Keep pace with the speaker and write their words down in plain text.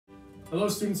Hello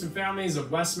students and families of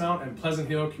Westmount and Pleasant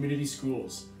Hill Community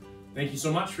Schools. Thank you so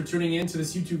much for tuning in to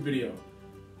this YouTube video.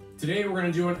 Today we're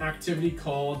going to do an activity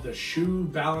called the Shoe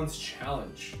Balance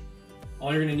Challenge.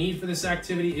 All you're going to need for this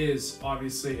activity is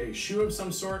obviously a shoe of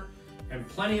some sort and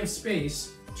plenty of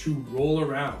space to roll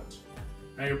around.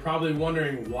 Now you're probably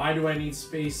wondering, why do I need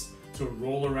space to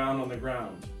roll around on the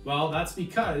ground? Well, that's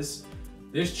because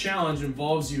this challenge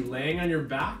involves you laying on your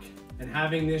back and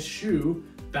having this shoe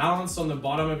balanced on the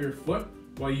bottom of your foot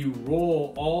while you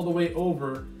roll all the way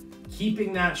over,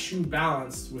 keeping that shoe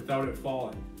balanced without it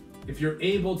falling. If you're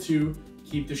able to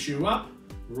keep the shoe up,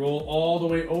 roll all the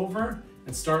way over,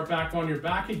 and start back on your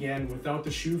back again without the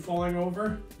shoe falling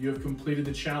over, you have completed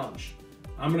the challenge.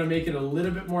 I'm gonna make it a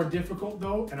little bit more difficult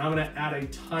though, and I'm gonna add a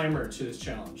timer to this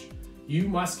challenge. You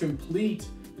must complete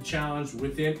the challenge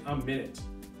within a minute.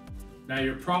 Now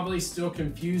you're probably still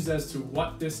confused as to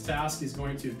what this task is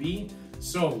going to be.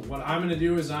 So what I'm gonna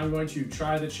do is I'm going to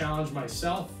try the challenge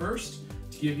myself first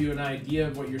to give you an idea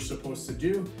of what you're supposed to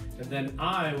do, and then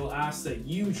I will ask that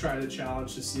you try the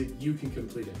challenge to see if you can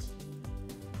complete it.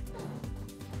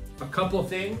 A couple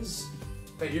things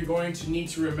that you're going to need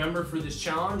to remember for this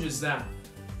challenge is that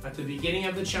at the beginning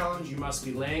of the challenge, you must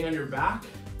be laying on your back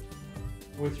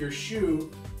with your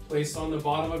shoe placed on the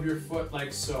bottom of your foot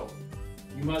like so.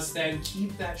 You must then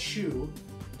keep that shoe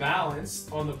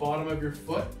balanced on the bottom of your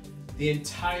foot the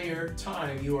entire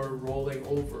time you are rolling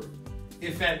over.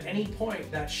 If at any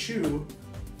point that shoe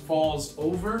falls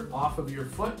over off of your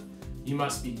foot, you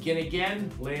must begin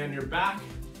again, lay on your back,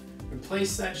 and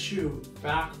place that shoe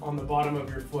back on the bottom of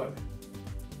your foot.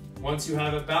 Once you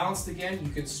have it balanced again,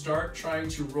 you can start trying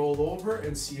to roll over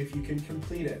and see if you can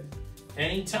complete it.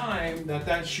 Anytime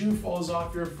that shoe falls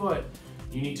off your foot,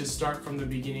 you need to start from the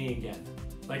beginning again.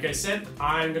 Like I said,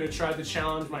 I'm gonna try the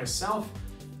challenge myself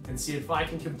and see if I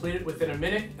can complete it within a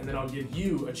minute, and then I'll give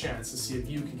you a chance to see if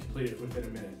you can complete it within a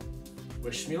minute.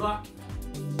 Wish me luck.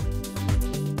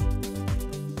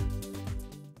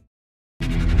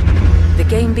 The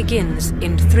game begins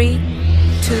in 3,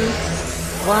 2,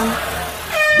 1.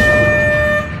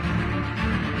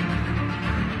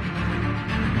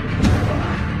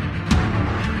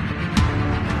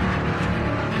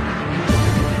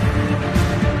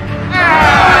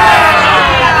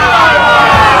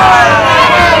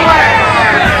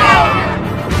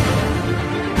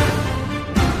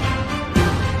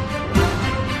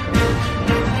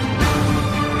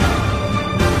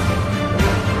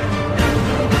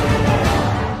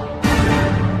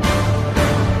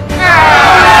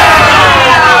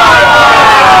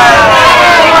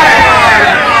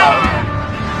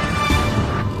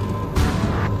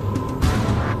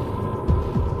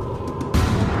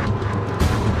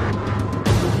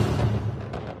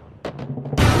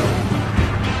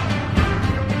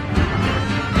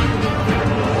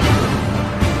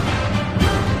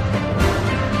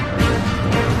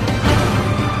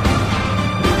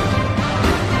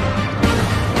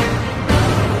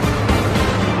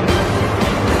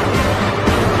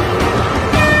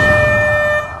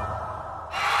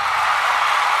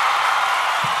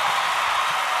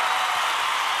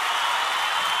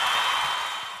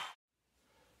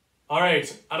 All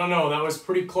right, I don't know, that was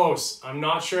pretty close. I'm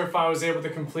not sure if I was able to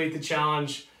complete the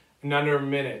challenge in under a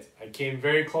minute. I came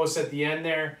very close at the end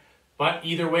there, but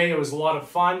either way, it was a lot of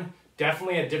fun.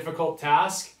 Definitely a difficult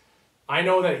task. I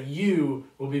know that you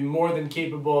will be more than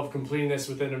capable of completing this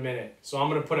within a minute. So I'm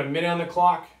gonna put a minute on the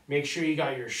clock. Make sure you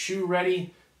got your shoe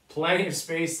ready, plenty of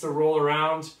space to roll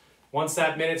around. Once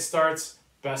that minute starts,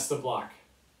 best of luck.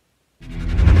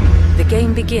 The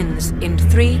game begins in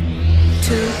 3,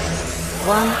 2,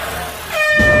 1.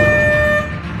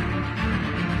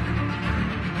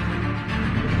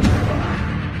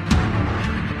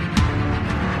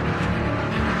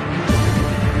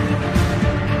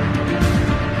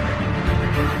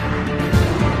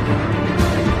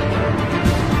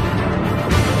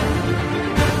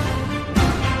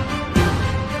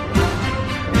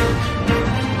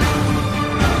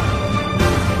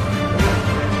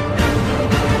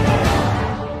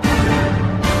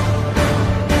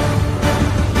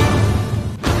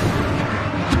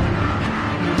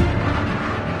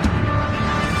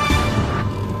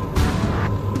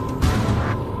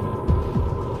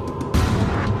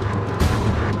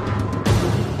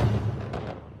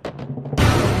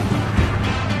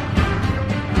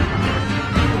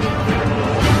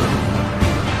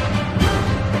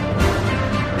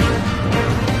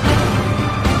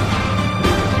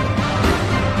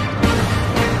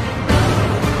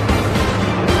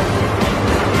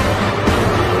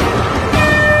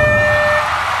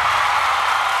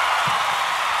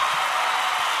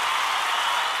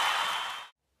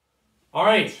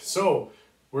 right, so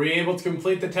were you able to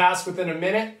complete the task within a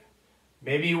minute?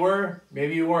 Maybe you were,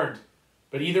 maybe you weren't.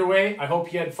 But either way, I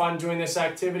hope you had fun doing this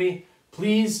activity.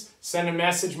 Please send a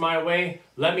message my way.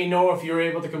 Let me know if you were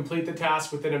able to complete the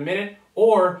task within a minute,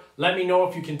 or let me know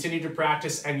if you continued to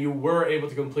practice and you were able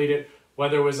to complete it,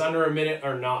 whether it was under a minute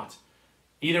or not.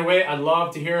 Either way, I'd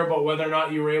love to hear about whether or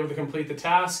not you were able to complete the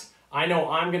task. I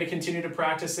know I'm going to continue to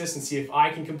practice this and see if I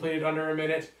can complete it under a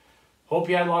minute. Hope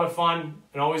you had a lot of fun,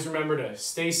 and always remember to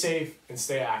stay safe and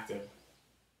stay active.